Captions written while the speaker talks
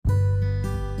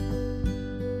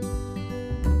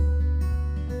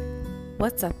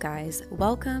What's up, guys?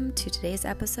 Welcome to today's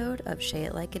episode of Shay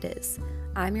It Like It Is.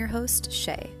 I'm your host,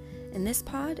 Shay, and this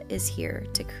pod is here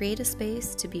to create a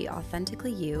space to be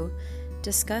authentically you,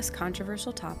 discuss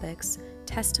controversial topics,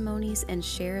 testimonies, and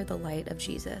share the light of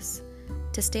Jesus.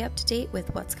 To stay up to date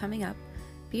with what's coming up,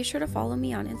 be sure to follow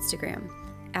me on Instagram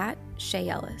at Shay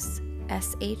Ellis,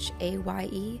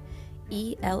 ShayeElliss.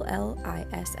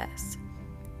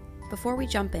 Before we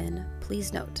jump in,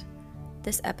 please note,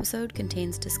 this episode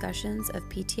contains discussions of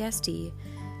PTSD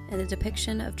and the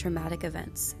depiction of traumatic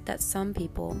events that some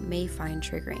people may find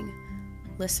triggering.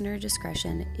 Listener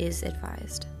discretion is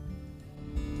advised.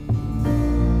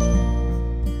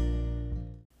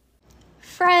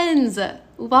 Friends,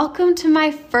 welcome to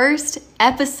my first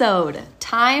episode.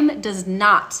 Time does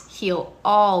not heal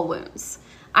all wounds.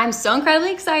 I'm so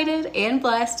incredibly excited and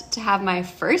blessed to have my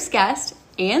first guest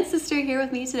and sister here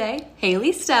with me today,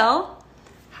 Haley Stell.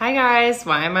 Hi guys,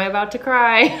 why am I about to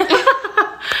cry?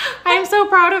 I'm so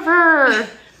proud of her.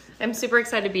 I'm super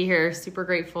excited to be here, super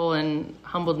grateful and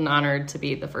humbled and honored to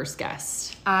be the first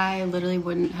guest. I literally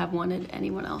wouldn't have wanted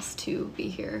anyone else to be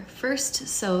here first,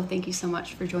 so thank you so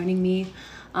much for joining me.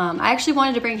 I actually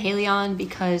wanted to bring Haley on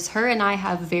because her and I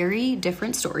have very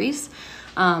different stories,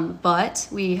 but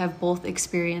we have both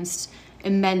experienced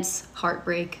immense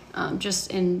heartbreak, just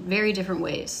in very different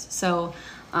ways. So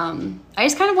I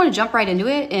just kind of want to jump right into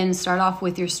it and start off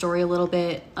with your story a little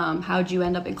bit. How'd you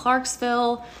end up in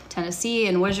Clarksville, Tennessee,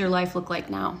 and what does your life look like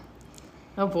now?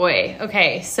 Oh boy.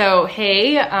 Okay. So,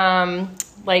 hey,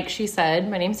 like she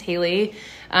said, my name's Haley.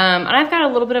 And I've got a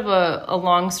little bit of a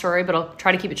long story, but I'll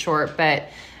try to keep it short. But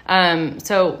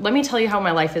so let me tell you how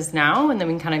my life is now, and then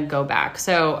we can kind of go back.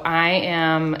 So I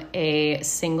am a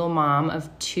single mom of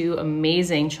two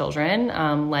amazing children,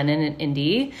 Lennon and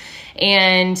Indy.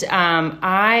 And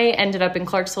I ended up in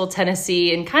Clarksville,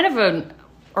 Tennessee in kind of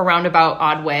a roundabout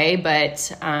odd way,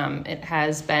 but it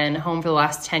has been home for the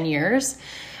last 10 years.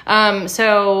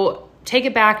 So take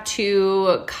it back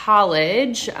to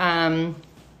college.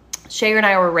 Shay and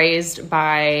I were raised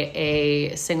by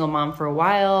a single mom for a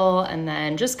while, and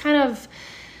then just kind of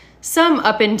some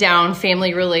up and down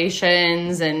family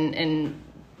relations and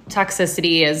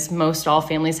toxicity, as most all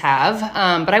families have.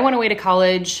 But I went away to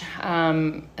college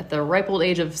at the ripe old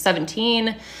age of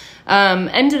 17.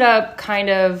 Ended up kind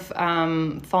of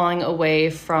falling away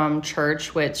from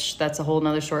church, which that's a whole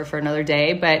nother story for another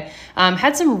day, but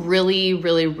had some really,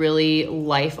 really, really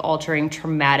life-altering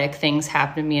traumatic things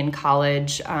happen to me in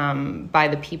college by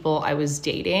the people I was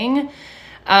dating.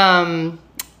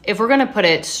 If we're going to put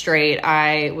it straight,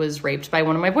 I was raped by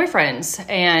one of my boyfriends.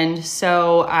 And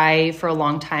so I, for a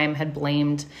long time, had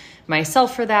blamed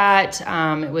myself for that.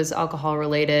 It was alcohol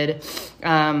related.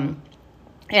 And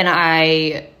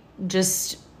I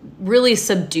just really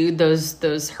subdued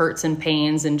those hurts and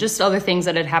pains and just other things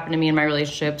that had happened to me in my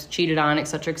relationships, cheated on, et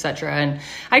cetera, et cetera. And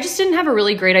I just didn't have a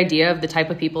really great idea of the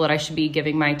type of people that I should be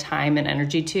giving my time and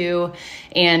energy to.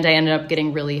 And I ended up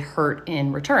getting really hurt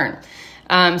in return.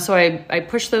 So I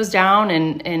pushed those down,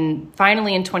 and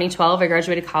finally in 2012, I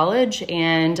graduated college,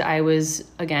 and I was,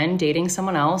 again, dating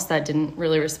someone else that didn't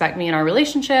really respect me in our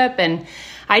relationship. And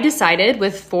I decided,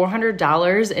 with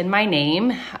 $400 in my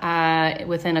name,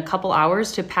 within a couple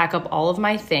hours, to pack up all of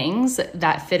my things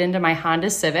that fit into my Honda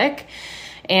Civic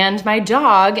and my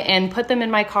dog and put them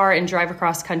in my car and drive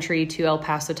across country to El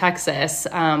Paso, Texas,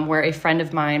 where a friend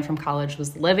of mine from college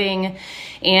was living.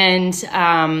 And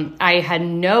I had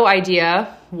no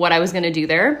idea what I was going to do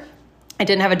there. I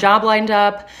didn't have a job lined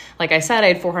up. Like I said, I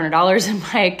had $400 in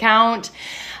my account.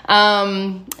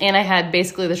 And I had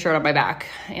basically the shirt on my back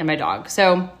and my dog.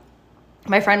 So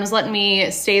my friend was letting me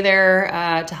stay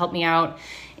there to help me out.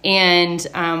 And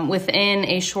within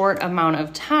a short amount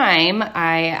of time,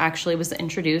 I actually was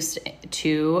introduced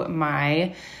to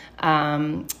my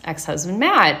ex-husband,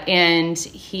 Matt. And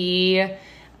he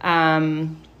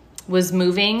was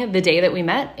moving the day that we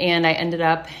met. And I ended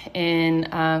up in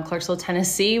Clarksville,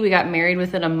 Tennessee. We got married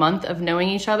within a month of knowing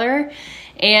each other.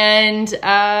 And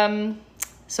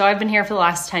so I've been here for the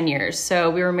last 10 years. So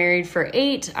we were married for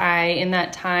 8. In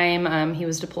that time, he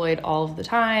was deployed all of the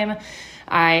time.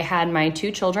 I had my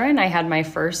 2 children. I had my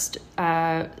first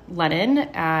Lennon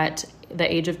at the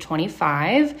age of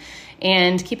 25.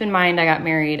 And keep in mind, I got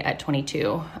married at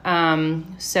 22.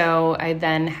 So I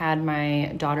then had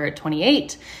my daughter at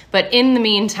 28. But in the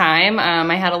meantime,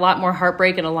 I had a lot more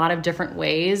heartbreak in a lot of different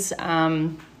ways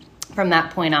from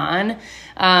that point on.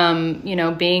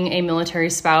 Being a military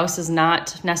spouse is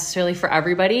not necessarily for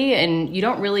everybody, and you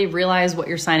don't really realize what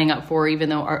you're signing up for, even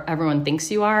though everyone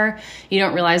thinks you are. You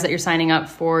don't realize that you're signing up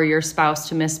for your spouse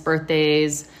to miss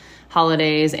birthdays,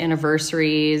 holidays,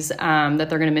 anniversaries, that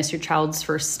they're going to miss your child's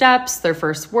first steps, their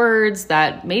first words,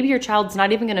 that maybe your child's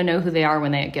not even going to know who they are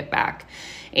when they get back.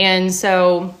 And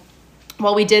so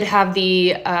while we did have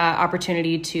the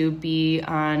opportunity to be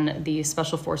on the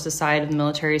special forces side of the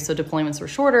military, so deployments were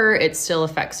shorter, it still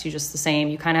affects you just the same.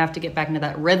 You kind of have to get back into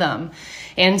that rhythm.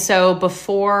 And so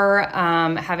before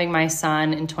having my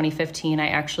son in 2015, I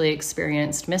actually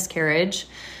experienced miscarriage.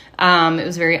 It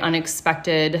was a very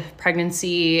unexpected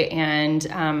pregnancy, and,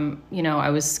 I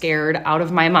was scared out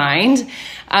of my mind.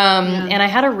 And I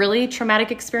had a really traumatic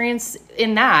experience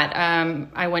in that.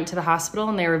 I went to the hospital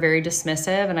and they were very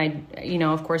dismissive, and I,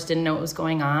 of course didn't know what was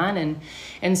going on.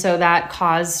 And so that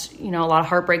caused, a lot of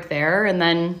heartbreak there. And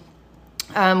then,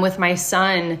 with my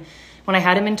son, when I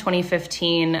had him in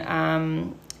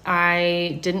 2015,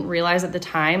 I didn't realize at the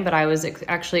time, but I was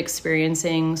actually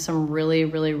experiencing some really,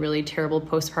 really, really terrible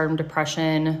postpartum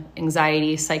depression,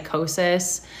 anxiety,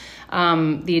 psychosis.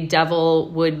 The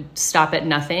devil would stop at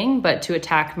nothing but to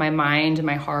attack my mind,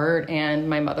 my heart, and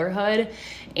my motherhood.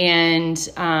 And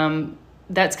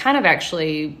that's kind of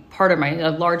actually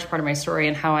a large part of my story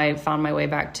and how I found my way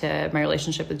back to my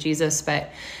relationship with Jesus. But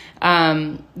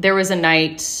there was a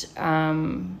night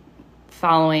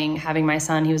following having my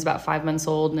son. He was about 5 months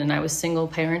old, and I was single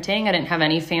parenting. I didn't have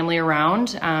any family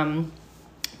around.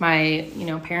 My,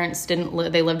 parents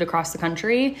they lived across the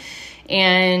country,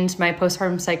 and my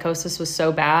postpartum psychosis was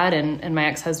so bad, and my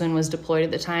ex-husband was deployed at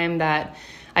the time, that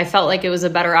I felt like it was a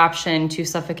better option to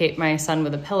suffocate my son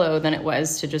with a pillow than it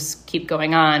was to just keep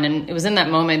going on. And it was in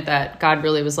that moment that God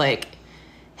really was like,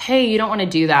 hey, you don't want to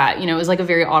do that. It was like a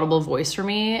very audible voice for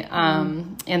me.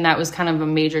 And that was kind of a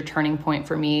major turning point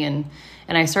for me.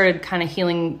 And I started kind of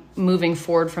healing, moving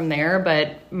forward from there.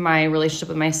 But my relationship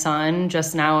with my son,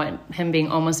 just now, him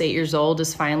being almost 8 years old,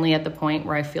 is finally at the point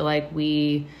where I feel like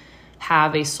we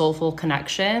have a soulful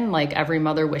connection, like every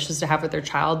mother wishes to have with their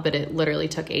child, but it literally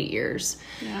took 8 years.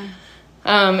 Yeah.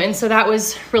 And so that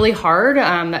was really hard.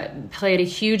 That played a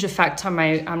huge effect on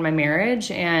my marriage.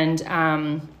 And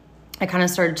I kind of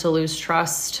started to lose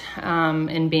trust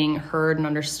in being heard and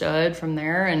understood from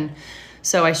there. And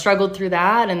so I struggled through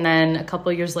that. And then a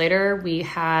couple of years later, we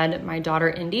had my daughter,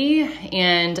 Indy,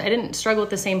 and I didn't struggle with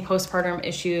the same postpartum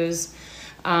issues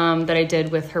that I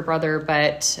did with her brother,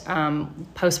 but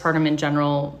postpartum in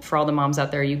general, for all the moms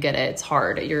out there, you get it. It's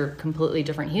hard. You're a completely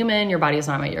different human. Your body is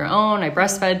not your own. I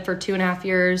breastfed for 2.5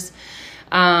 years.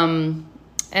 And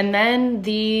then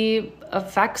the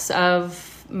effects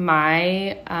of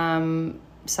my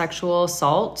sexual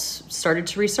assault started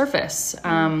to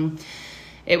resurface.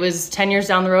 It was 10 years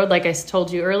down the road. Like I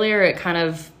told you earlier, it kind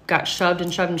of got shoved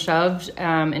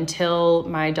until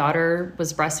my daughter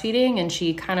was breastfeeding, and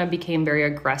she kind of became very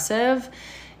aggressive.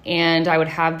 And I would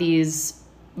have these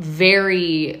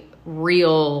very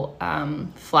real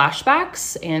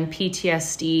flashbacks and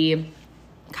PTSD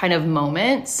kind of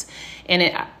moments.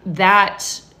 And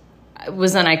that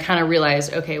was then I kind of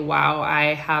realized, okay, wow,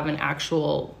 I have an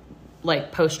actual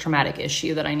post-traumatic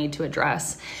issue that I need to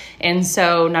address. And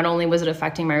so not only was it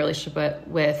affecting my relationship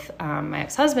with my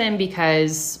ex-husband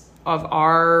because of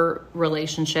our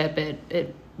relationship,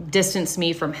 it distanced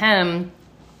me from him.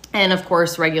 And of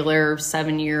course, regular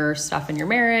 7-year stuff in your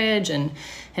marriage, and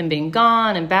him being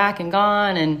gone and back and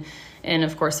gone, and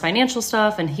of course, financial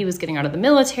stuff. And he was getting out of the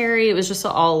military. It was just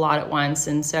all a lot at once.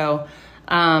 And so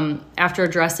after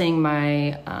addressing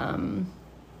my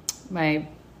my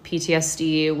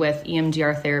PTSD with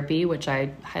EMDR therapy, which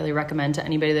I highly recommend to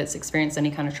anybody that's experienced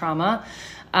any kind of trauma,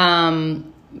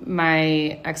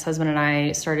 my ex-husband and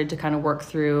I started to kind of work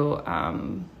through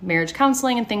marriage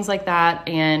counseling and things like that.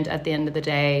 And at the end of the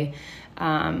day,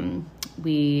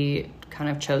 we kind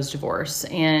of chose divorce.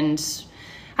 And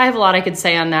I have a lot I could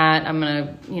say on that. I'm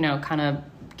going to, kind of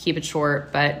keep it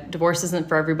short, but divorce isn't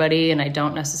for everybody, and I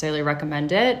don't necessarily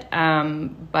recommend it.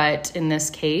 But in this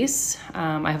case,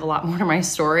 I have a lot more to my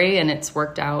story, and it's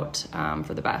worked out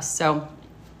for the best. So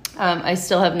I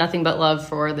still have nothing but love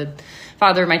for the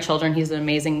father of my children. He's an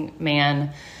amazing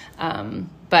man.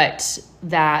 But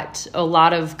that a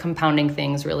lot of compounding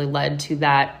things really led to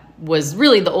that was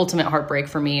really the ultimate heartbreak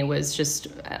for me, was just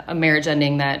a marriage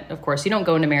ending that, of course, you don't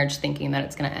go into marriage thinking that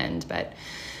it's going to end. But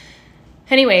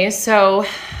anyways, so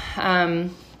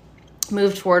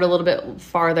moved forward a little bit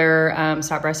farther,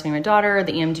 stopped breastfeeding my daughter.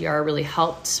 The EMDR really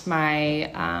helped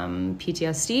my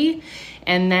PTSD.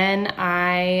 And then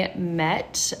I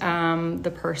met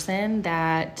the person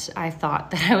that I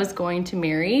thought that I was going to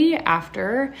marry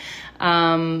after.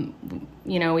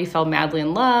 We fell madly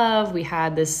in love. We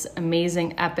had this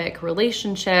amazing, epic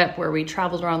relationship where we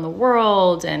traveled around the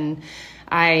world, and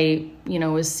I,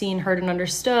 was seen, heard, and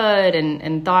understood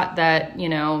and thought that,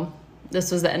 this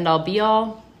was the end all be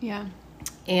all. Yeah.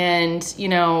 And,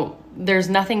 there's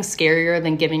nothing scarier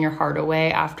than giving your heart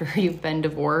away after you've been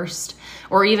divorced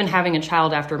or even having a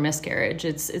child after miscarriage.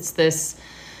 It's this,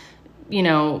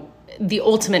 the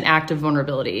ultimate act of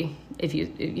vulnerability, if you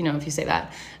say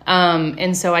that.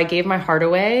 And so I gave my heart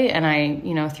away and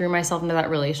I, threw myself into that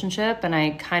relationship, and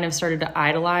I kind of started to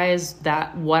idolize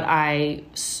what I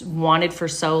wanted for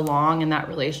so long in that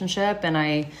relationship. And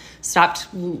I stopped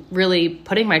really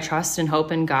putting my trust and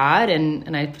hope in God.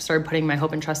 And I started putting my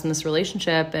hope and trust in this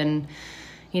relationship. And,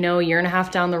 a year and a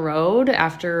half down the road,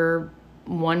 after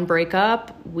one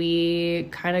breakup, we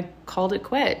kind of called it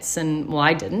quits. And well,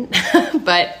 I didn't,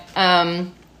 but,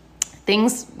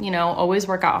 things, always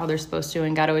work out how they're supposed to,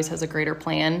 and God always has a greater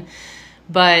plan.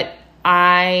 But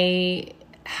I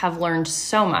have learned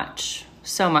so much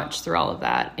through all of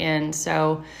that. And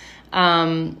so,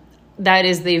 that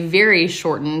is the very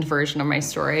shortened version of my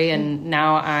story. And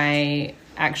now I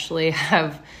actually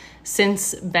have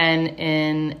since been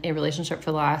in a relationship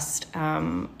for the last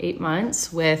 8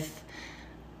 months with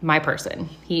my person.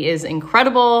 He is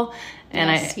incredible. And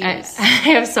yes, I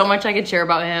have so much I could share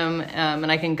about him,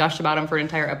 and I can gush about him for an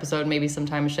entire episode. Maybe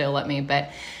sometime she'll let me,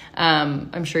 but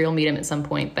I'm sure you'll meet him at some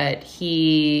point. But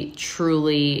he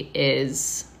truly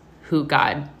is who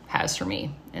God has for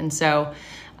me. And so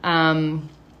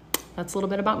that's a little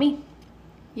bit about me.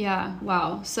 Yeah,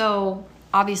 wow. So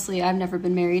obviously I've never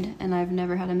been married, and I've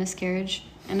never had a miscarriage,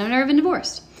 and I've never been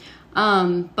divorced.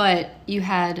 But you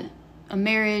had a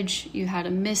marriage, you had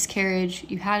a miscarriage,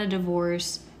 you had a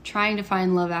divorce, trying to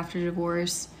find love after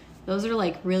divorce. Those are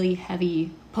like really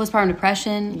heavy. Postpartum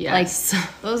depression. Yes.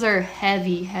 Like those are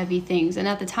heavy things. And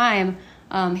at the time,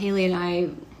 Haley and I,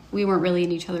 we weren't really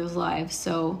in each other's lives.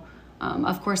 So,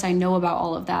 of course I know about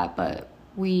all of that, but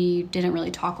we didn't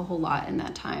really talk a whole lot in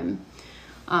that time.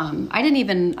 I didn't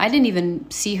even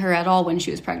see her at all when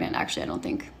she was pregnant. Actually, I don't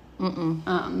think.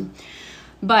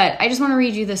 But I just want to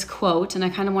read you this quote, and I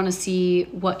kind of want to see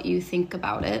what you think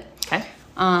about it. Okay.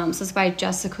 So it's by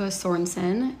Jessica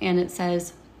Sorensen, and it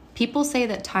says, "People say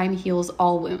that time heals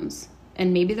all wounds,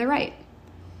 and maybe they're right.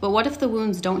 But what if the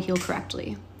wounds don't heal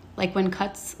correctly? Like when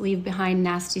cuts leave behind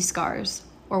nasty scars,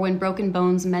 or when broken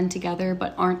bones mend together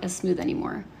but aren't as smooth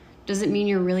anymore. Does it mean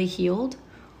you're really healed?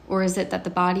 Or is it that the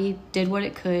body did what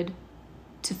it could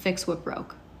to fix what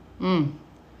broke?"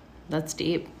 That's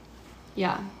deep.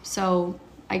 Yeah. So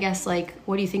I guess, like,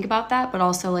 what do you think about that? But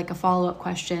also, like, a follow-up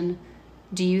question.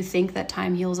 Do you think that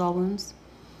time heals all wounds?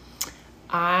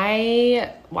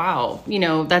 Wow.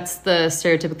 That's the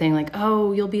stereotypical thing, like,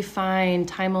 oh, you'll be fine.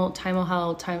 Time will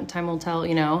help. Time will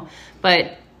tell,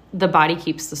 but the body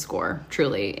keeps the score,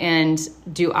 truly. And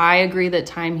do I agree that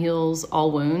time heals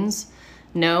all wounds?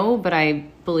 No, but I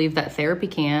believe that therapy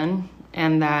can,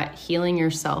 and that healing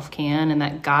yourself can, and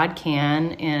that God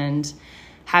can, and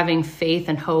having faith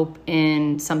and hope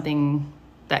in something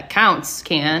that counts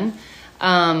can.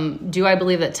 Do I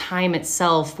believe that time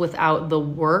itself, without the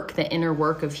work, the inner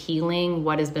work of healing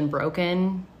what has been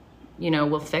broken,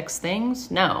 will fix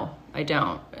things? No, I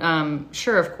don't.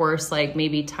 Sure, of course, like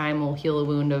maybe time will heal a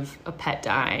wound of a pet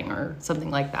dying or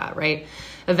something like that, right?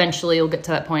 Eventually you'll get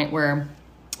to that point where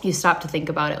you stop to think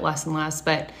about it less and less.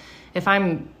 But if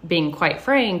I'm being quite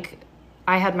frank,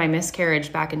 I had my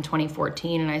miscarriage back in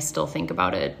 2014, and I still think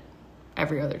about it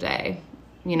every other day.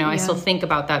 I still think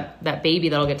about that baby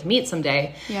that I'll get to meet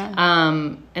someday. Yeah.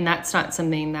 And that's not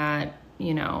something that,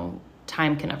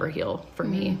 time can ever heal for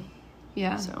me.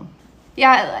 Yeah. So.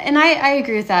 Yeah, and I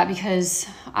agree with that, because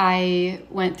I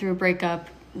went through a breakup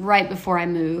right before I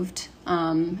moved,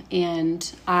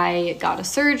 and I got a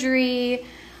surgery.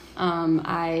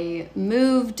 I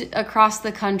moved across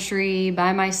the country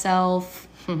by myself.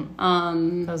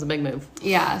 That was a big move.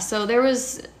 Yeah, so there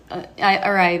was,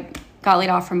 I got laid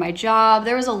off from my job.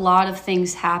 There was a lot of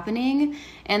things happening,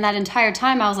 and that entire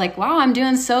time I was like, wow, I'm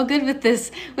doing so good with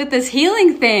this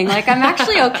healing thing. Like, I'm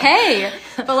actually okay.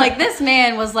 But like, this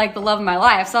man was like the love of my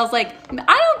life. So I was like,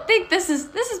 I don't think this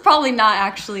is probably not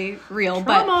actually real.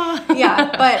 Trauma. But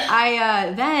yeah, but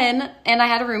I then, and I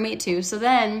had a roommate too. So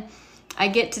then I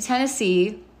get to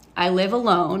Tennessee. I live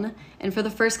alone, and for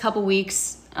the first couple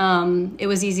weeks, it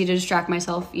was easy to distract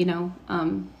myself,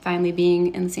 finally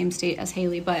being in the same state as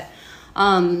Haley. But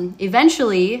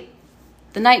eventually,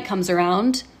 the night comes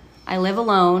around, I live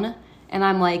alone, and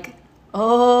I'm like,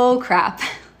 oh crap,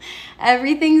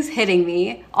 everything's hitting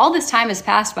me. All this time has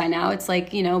passed by now. It's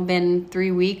like, been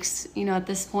 3 weeks, at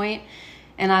this point.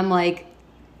 And I'm like,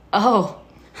 oh,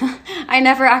 I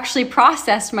never actually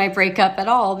processed my breakup at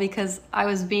all because I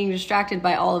was being distracted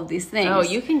by all of these things. Oh,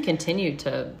 you can continue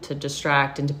to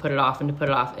distract and to put it off and to put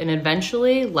it off. And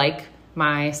eventually, like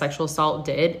my sexual assault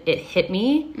did, it hit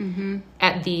me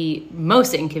at the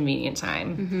most inconvenient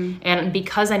time. And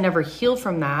because I never healed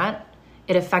from that,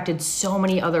 it affected so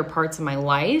many other parts of my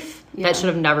life that should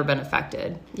have never been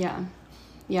affected. Yeah.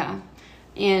 Yeah.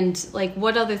 And like,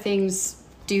 what other things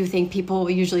do you think people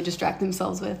usually distract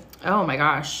themselves with? Oh my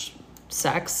gosh.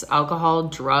 Sex, alcohol,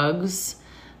 drugs,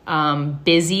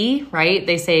 busy, right?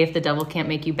 They say if the devil can't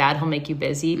make you bad, he'll make you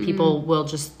busy. People will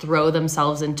just throw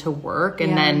themselves into work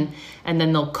and then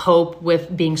they'll cope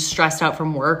with being stressed out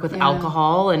from work with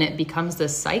alcohol, and it becomes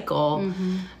this cycle.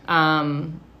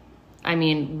 I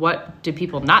mean, what do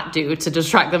people not do to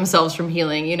distract themselves from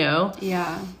healing, you know?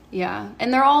 Yeah. Yeah.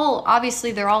 And they're all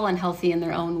unhealthy in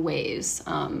their own ways.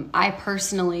 I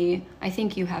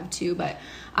think you have too, but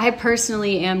I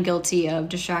personally am guilty of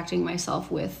distracting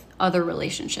myself with other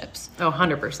relationships. Oh,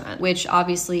 100%. Which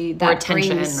obviously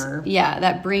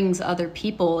that brings other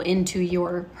people into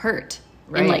your hurt.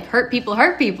 Right. And like hurt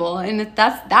people. And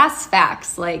that's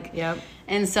facts. Like, yep.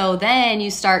 And so then you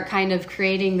start kind of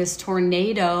creating this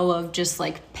tornado of just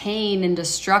like pain and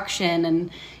destruction,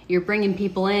 and you're bringing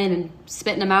people in and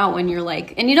spitting them out when you're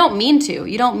like, and you don't mean to,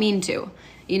 you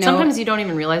know. Sometimes you don't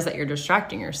even realize that you're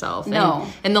distracting yourself. No.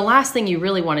 And the last thing you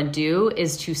really want to do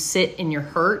is to sit in your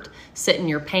hurt, sit in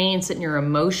your pain, sit in your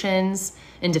emotions,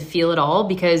 and to feel it all,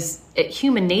 because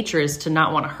human nature is to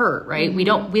not want to hurt, right? We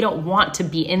don't want to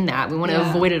be in that. We want to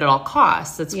avoid it at all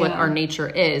costs. That's what our nature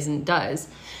is and does.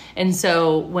 And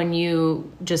so when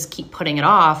you just keep putting it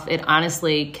off, it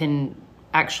honestly can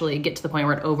actually get to the point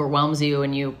where it overwhelms you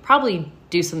and you probably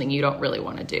do something you don't really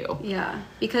want to do. Yeah,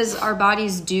 because our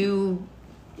bodies do,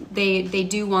 they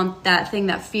do want that thing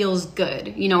that feels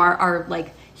good. You know, our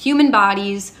like human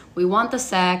bodies, we want the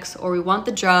sex, or we want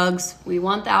the drugs, we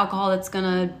want the alcohol that's going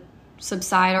to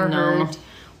subside our hurt.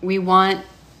 We want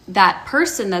that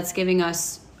person that's giving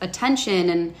us attention,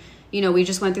 and you know, we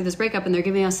just went through this breakup and they're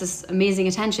giving us this amazing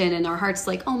attention and our heart's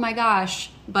like, oh my gosh,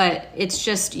 but it's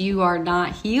just, you are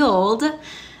not healed.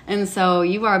 And so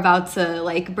you are about to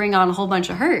like bring on a whole bunch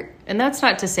of hurt. And that's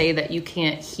not to say that you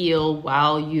can't heal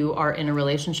while you are in a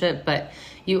relationship, but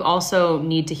you also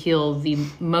need to heal the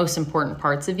most important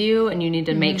parts of you. And you need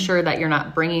to make sure that you're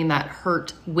not bringing that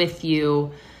hurt with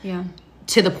you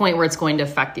to the point where it's going to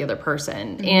affect the other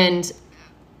person. And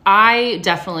I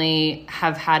definitely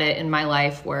have had it in my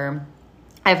life where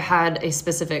I've had a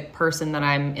specific person that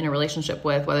I'm in a relationship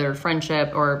with, whether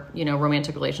friendship or, you know,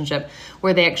 romantic relationship,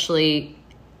 where they actually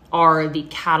are the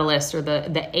catalyst or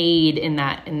the aid in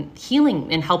that, in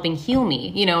healing and helping heal me,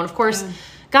 you know. And of course,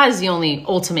 God is the only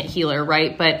ultimate healer,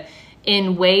 right? But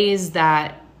in ways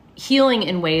that, healing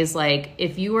in ways like,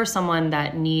 if you are someone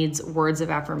that needs words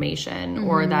of affirmation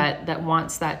or that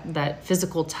wants that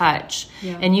physical touch,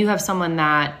 and you have someone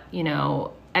that, you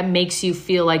know, it makes you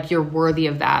feel like you're worthy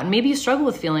of that. And maybe you struggle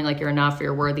with feeling like you're enough, or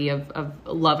you're worthy of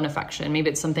love and affection.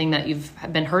 Maybe it's something that you've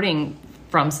been hurting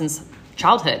from since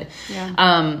childhood.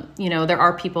 You know, there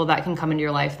are people that can come into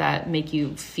your life that make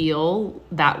you feel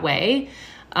that way.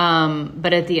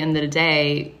 But at the end of the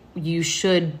day, you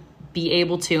should be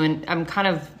able to, and I'm kind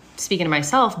of speaking to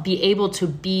myself, be able to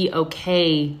be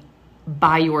okay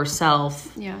by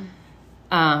yourself.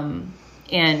 And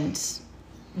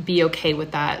be okay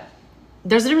with that.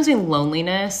 There's a difference between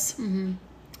loneliness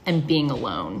and being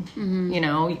alone. You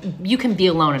know, you can be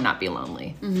alone and not be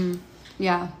lonely.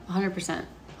 Yeah, 100%.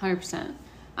 100%.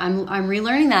 I'm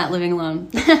relearning that, living alone.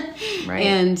 Right.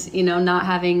 And, you know, not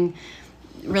having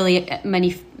really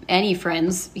any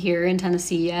friends here in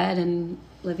Tennessee yet, and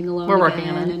living alone. We're working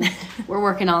on it. And we're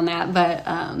working on that. But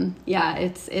yeah,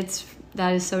 it's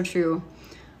that is so true.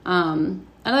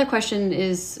 Another question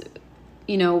is,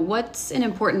 you know, what's an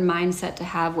important mindset to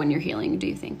have when you're healing, do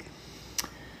you think?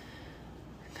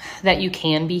 That you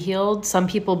can be healed. Some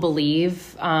people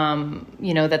believe,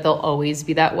 you know, that they'll always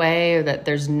be that way, or that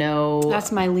there's no...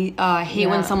 That's my... I hate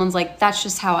when someone's like, that's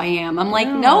just how I am. I'm like,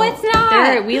 no, it's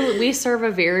not. We serve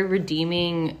a very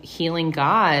redeeming, healing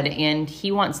God, and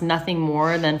he wants nothing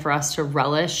more than for us to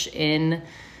relish in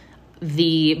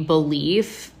the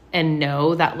belief and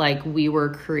know that, like, we were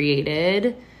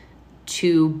created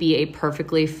to be a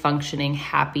perfectly functioning,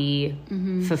 happy,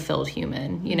 fulfilled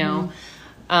human, you know?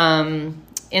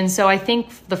 And so I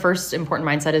think the first important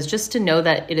mindset is just to know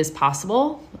that it is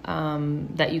possible,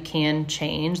 that you can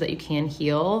change, that you can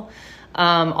heal.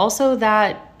 Also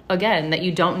that, again, that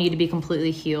you don't need to be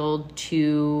completely healed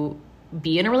to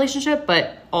be in a relationship,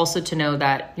 but also to know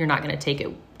that you're not going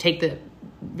to take the,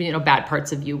 you know, bad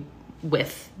parts of you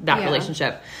with that Yeah.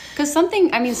 relationship. Because some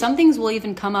things will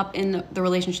even come up in the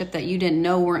relationship that you didn't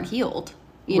know weren't healed.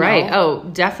 Right. Know? Oh,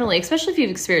 definitely. Especially if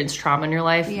you've experienced trauma in your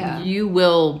life, Yeah. you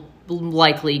will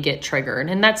likely get triggered.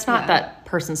 And that's not Yeah. that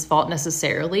person's fault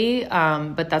necessarily,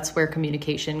 but that's where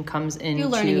communication comes into... You're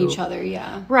learning each other,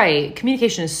 yeah. Right.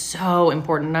 Communication is so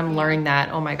important. I'm learning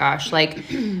that. Oh my gosh. Like,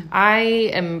 I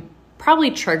am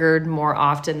probably triggered more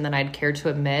often than I'd care to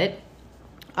admit.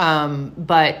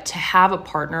 But to have a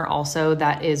partner also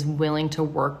that is willing to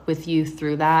work with you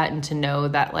through that, and to know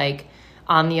that, like,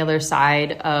 on the other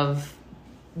side of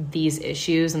these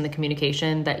issues and the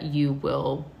communication, that you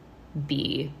will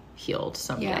be healed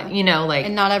someday. Yeah. You know, like,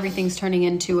 And not everything's turning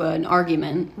into an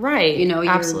argument. right. You know,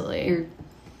 absolutely. You're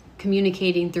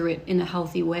communicating through it in a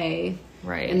healthy way.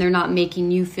 Right. And they're not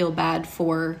making you feel bad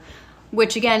for,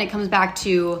 which again, it comes back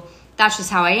to, that's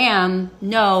just how I am.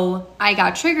 No, I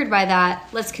got triggered by that.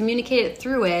 Let's communicate it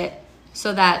through it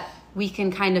so that we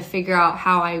can kind of figure out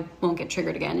how I won't get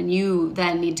triggered again. And you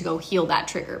then need to go heal that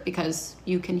trigger, because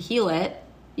you can heal it.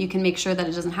 You can make sure that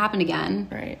it doesn't happen again.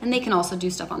 Right. And they can also do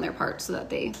stuff on their part so that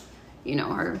they, you know,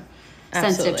 are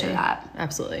sensitive to that.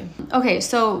 Absolutely. Okay,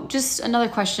 so just another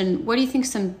question. What do you think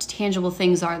some tangible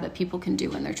things are that people can do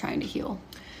when they're trying to heal?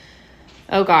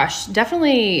 Oh gosh,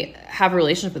 definitely have a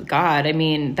relationship with God. I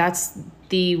mean, that's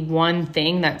the one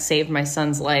thing that saved my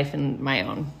son's life and my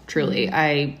own, truly. Mm-hmm.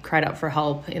 I cried out for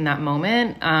help in that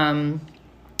moment.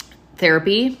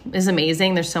 Therapy is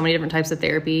amazing. There's so many different types of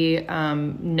therapy.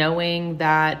 Knowing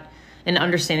that and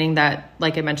understanding that,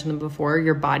 like I mentioned before,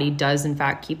 your body does in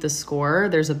fact keep the score.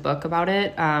 There's a book about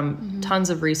it. Tons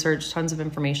of research, tons of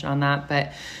information on that.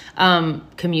 But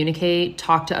communicate,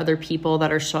 talk to other people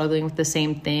that are struggling with the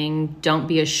same thing. Don't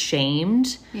be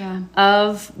ashamed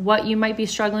of what you might be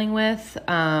struggling with.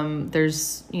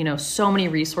 There's, you know, so many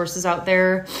resources out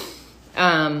there.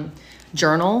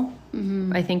 Journal,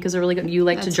 I think, is a really good. You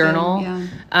like to journal. Good,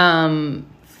 yeah.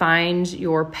 Find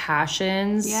your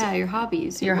passions. Yeah, your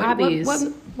hobbies. Your hobbies.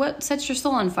 What sets your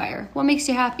soul on fire? What makes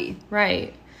you happy?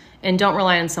 Right. And don't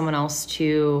rely on someone else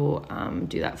to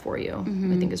do that for you.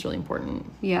 I think is really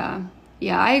important. Yeah.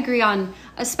 Yeah, I agree on,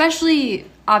 especially,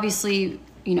 obviously,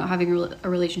 you know, having a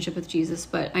relationship with Jesus,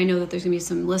 but I know that there's going to be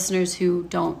some listeners who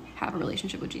don't have a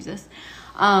relationship with Jesus.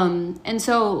 And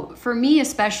so for me,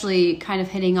 especially, kind of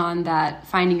hitting on that,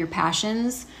 finding your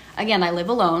passions. Again, I live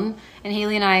alone, and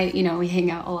Haley and I, you know, we hang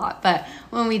out a lot, but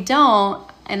when we don't,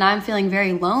 and I'm feeling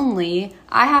very lonely,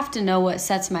 I have to know what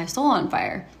sets my soul on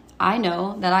fire. I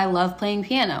know that I love playing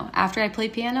piano. After I play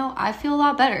piano, I feel a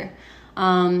lot better.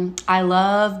 I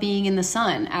love being in the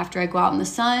sun. After I go out in the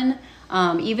sun,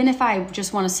 even if I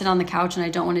just want to sit on the couch and I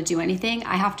don't want to do anything,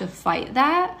 I have to fight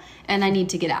that, and I need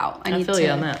to get out. I feel you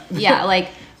on that. Yeah, like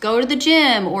go to the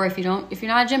gym, or if you're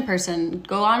not a gym person,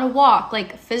 go on a walk.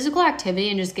 Like physical activity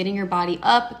and just getting your body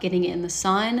up, getting it in the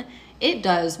sun, it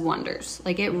does wonders.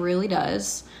 Like it really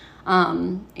does.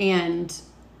 And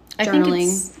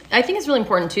journaling. I think it's really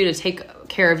important too to take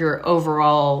care of your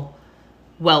overall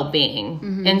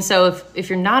well-being. And so if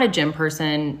you're not a gym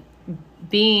person,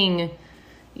 being,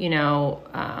 you know,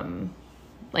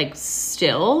 like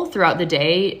still throughout the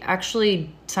day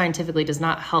actually scientifically does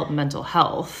not help mental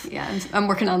health. Yeah, I'm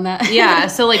working on that. Yeah,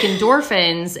 so like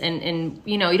endorphins and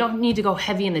you know, you don't need to go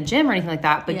heavy in the gym or anything like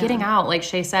that, but getting out, like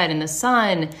Shay said, in the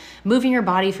sun, moving your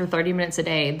body for 30 minutes a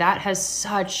day, that has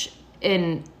such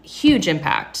a huge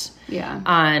impact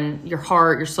on your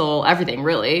heart, your soul, everything,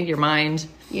 really, your mind.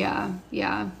 Yeah,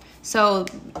 yeah. So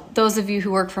those of you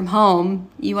who work from home,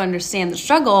 you understand the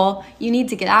struggle. You need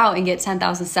to get out and get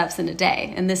 10,000 steps in a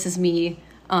day. And this is me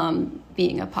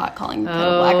being a pot calling the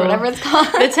kettle black or whatever it's called.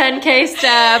 The 10K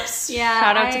steps. Yeah.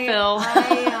 Shout out to Phil.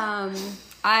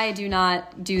 I do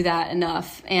not do that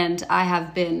enough. And I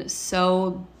have been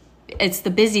it's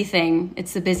the busy thing.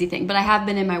 But I have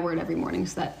been in my word every morning.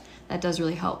 So that does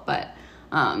really help. But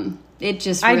it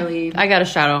just really... I got to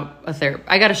shout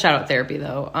out therapy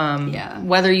though.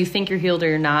 Whether you think you're healed or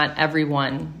you're not,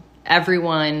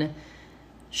 everyone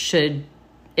should,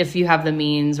 if you have the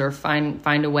means or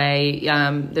find a way.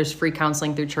 There's free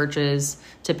counseling through churches.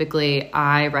 Typically,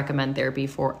 I recommend therapy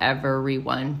for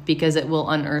everyone because it will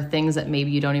unearth things that maybe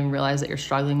you don't even realize that you're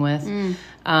struggling with.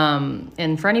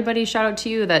 And for anybody, shout out to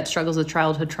you that struggles with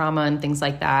childhood trauma and things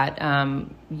like that.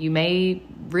 You may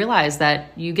realize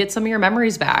that you get some of your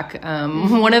memories back.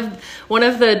 One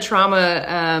of the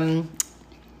trauma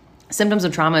symptoms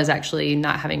of trauma is actually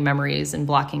not having memories and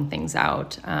blocking things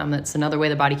out. That's another way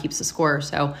the body keeps the score.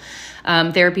 So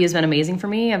therapy has been amazing for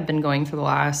me. I've been going for the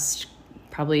last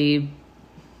probably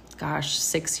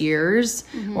 6 years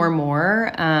or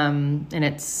more. And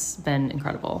it's been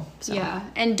incredible. So. Yeah.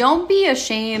 And don't be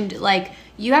ashamed. Like,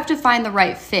 you have to find the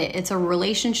right fit. It's a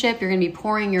relationship. You're going to be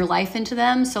pouring your life into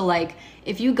them. So like,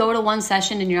 if you go to one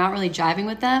session and you're not really jiving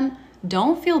with them,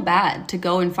 don't feel bad to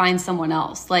go and find someone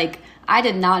else. Like, I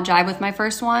did not jive with my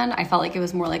first one. I felt like it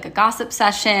was more like a gossip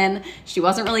session. She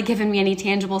wasn't really giving me any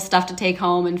tangible stuff to take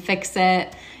home and fix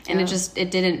it. And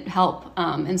it didn't help.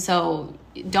 And so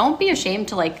don't be ashamed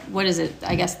to, like, what is it?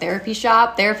 I guess therapist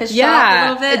shop a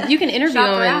little bit. You can interview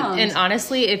them. And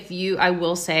honestly, I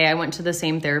will say I went to the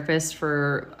same therapist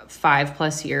for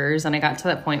 5+ years, and I got to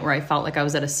that point where I felt like I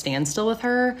was at a standstill with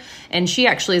her. And she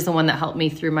actually is the one that helped me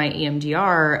through my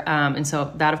EMDR. And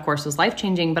so that, of course, was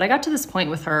life-changing. But I got to this point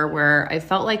with her where I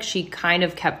felt like she kind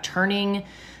of kept turning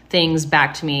things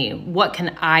back to me. What can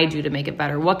I do to make it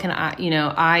better? What can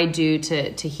I do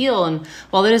to heal? And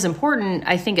while that is important,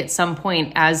 I think at some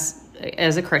point as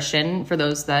a Christian, for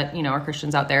those that, are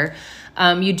Christians out there,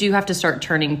 you do have to start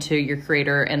turning to your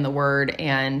Creator and the Word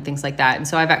and things like that. And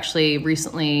so I've actually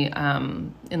recently,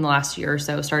 in the last year or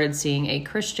so, started seeing a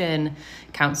Christian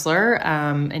counselor,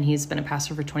 and he's been a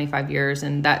pastor for 25 years,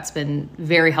 and that's been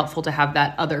very helpful to have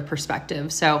that other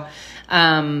perspective. So,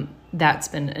 that's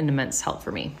been an immense help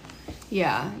for me.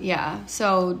 Yeah.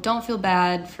 So don't feel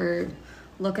bad for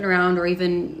looking around, or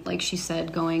even, like she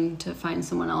said, going to find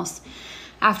someone else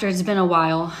after it's been a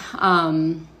while.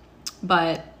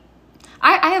 But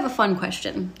I have a fun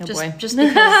question. Oh, just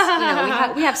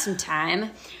because we have some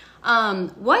time.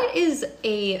 What is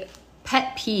a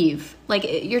pet peeve? Like,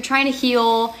 you're trying to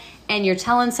heal and you're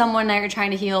telling someone that you're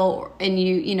trying to heal, and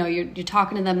you're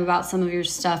talking to them about some of your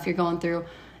stuff you're going through.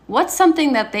 What's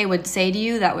something that they would say to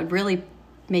you that would really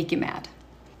make you mad?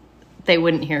 They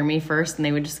wouldn't hear me first, and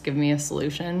they would just give me a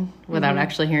solution without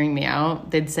actually hearing me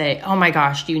out. They'd say, "Oh my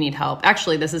gosh, do you need help?"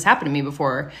 Actually, this has happened to me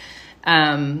before.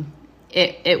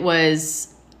 It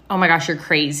was, "Oh my gosh, you're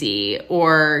crazy,"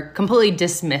 or completely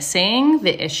dismissing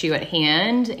the issue at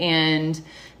hand and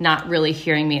not really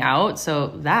hearing me out. So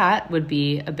that would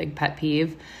be a big pet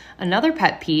peeve. Another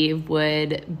pet peeve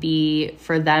would be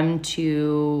for them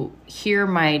to hear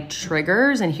my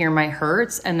triggers and hear my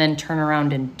hurts and then turn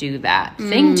around and do that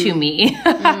thing to me.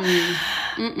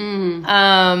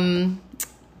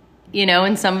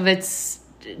 And some of it's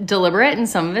deliberate and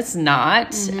some of it's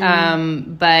not.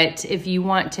 But if you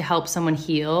want to help someone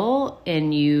heal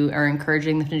and you are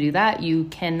encouraging them to do that, you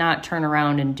cannot turn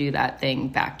around and do that thing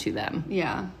back to them.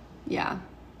 Yeah.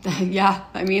 Yeah,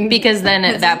 I mean, because then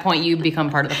at that point you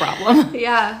become part of the problem.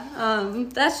 Yeah,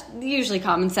 that's usually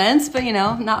common sense, but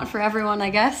not for everyone, I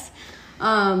guess.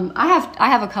 I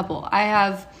have a couple.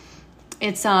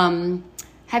 It's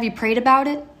have you prayed about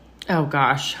it? Oh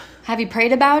gosh. Have you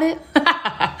prayed about it?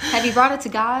 Have you brought it to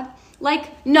God?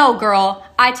 Like, no, girl,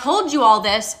 I told you all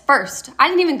this first. I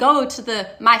didn't even go to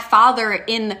my Father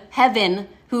in heaven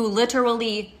who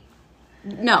literally...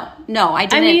 No, I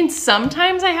didn't. I mean,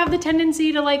 sometimes I have the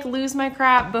tendency to lose my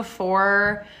crap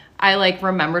before I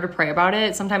remember to pray about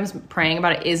it. Sometimes praying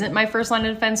about it isn't my first line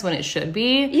of defense when it should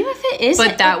be. Even if it isn't.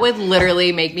 But that would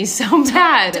literally make me so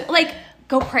mad.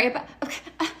 Go pray about...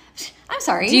 Okay. I'm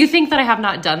sorry. Do you think that I have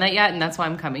not done that yet and that's why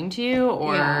I'm coming to you?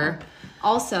 Or... Yeah.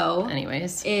 Also,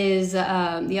 anyways, is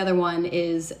the other one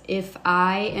is if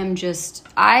I am just...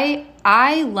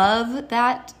 I love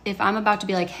that if I'm about to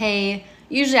be like, hey...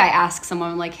 Usually I ask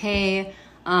someone like, hey,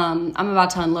 I'm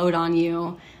about to unload on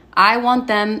you. I want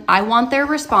their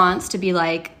response to be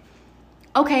like,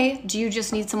 okay, do you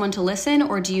just need someone to listen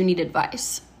or do you need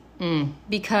advice?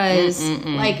 Because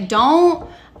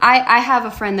I have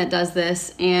a friend that does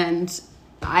this and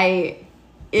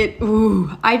if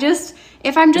I'm just...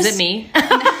 Is it me? No.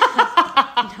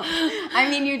 I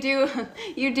mean, you do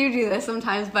this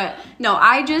sometimes, but no,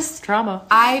 trauma.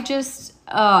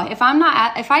 If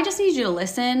I just need you to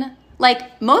listen,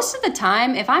 most of the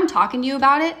time, if I'm talking to you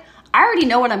about it, I already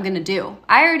know what I'm going to do.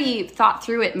 I already thought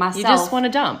through it myself. You just want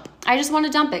to dump. I just want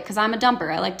to dump it because I'm a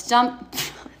dumper. I like to dump.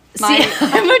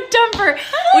 I'm a dumper,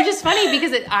 which is funny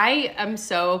because I am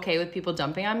so okay with people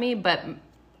dumping on me. But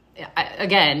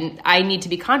I need to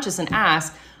be conscious and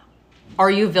ask, are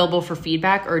you available for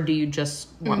feedback or do you just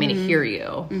want me to hear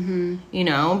you?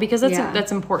 Because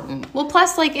that's important. Well,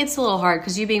 plus it's a little hard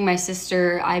because you being my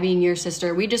sister, I being your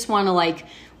sister, we just want to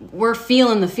we're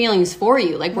feeling the feelings for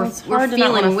you. We're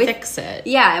feeling with fix it.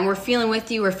 Yeah. And we're feeling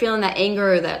with you. We're feeling that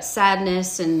anger or that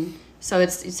sadness. And so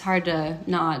it's hard to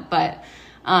not, but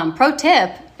pro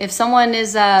tip, if someone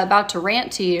is about to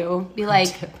rant to you, be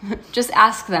just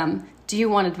ask them, do you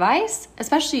want advice?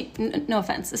 Especially, no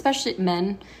offense, especially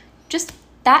men. Just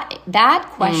That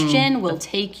question will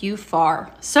take you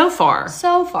far. So far.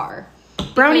 So far.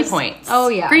 Brownie points. Oh,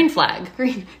 yeah. Green flag.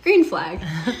 Green flag.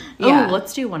 Yeah. Oh,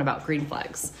 let's do one about green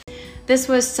flags. This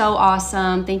was so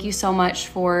awesome. Thank you so much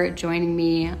for joining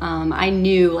me. I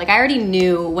already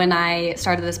knew when I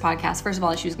started this podcast, first of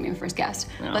all, that she was gonna be my first guest.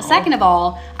 No. But second of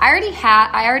all, I already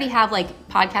have like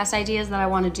podcast ideas that I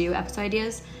want to do, episode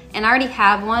ideas. And I already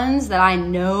have ones that I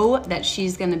know that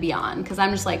she's going to be on. Because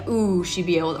I'm just like, ooh, she'd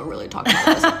be able to really talk about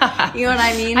this. You know what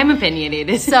I mean? I'm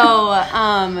opinionated.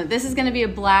 So this is going to be a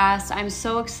blast. I'm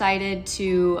so excited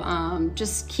to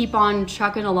just keep on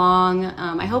trucking along.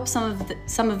 I hope some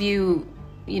of you,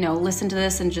 listened to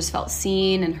this and just felt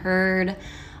seen and heard.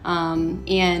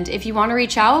 And if you want to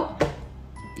reach out,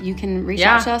 you can reach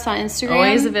out to us on Instagram.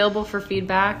 Always available for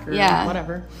feedback or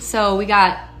whatever. So we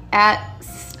got at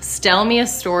Stell Me a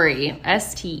Story.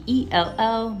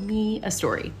 STELL me a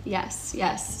story. Yes.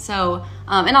 So,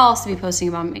 and I'll also be posting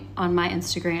about on my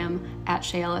Instagram at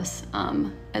Shay Ellis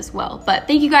as well. But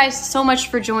thank you guys so much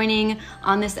for joining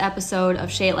on this episode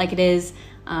of Shay It Like It Is.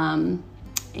 And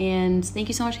thank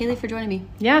you so much, Haley, for joining me.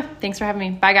 Yeah, thanks for having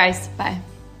me. Bye, guys. Bye.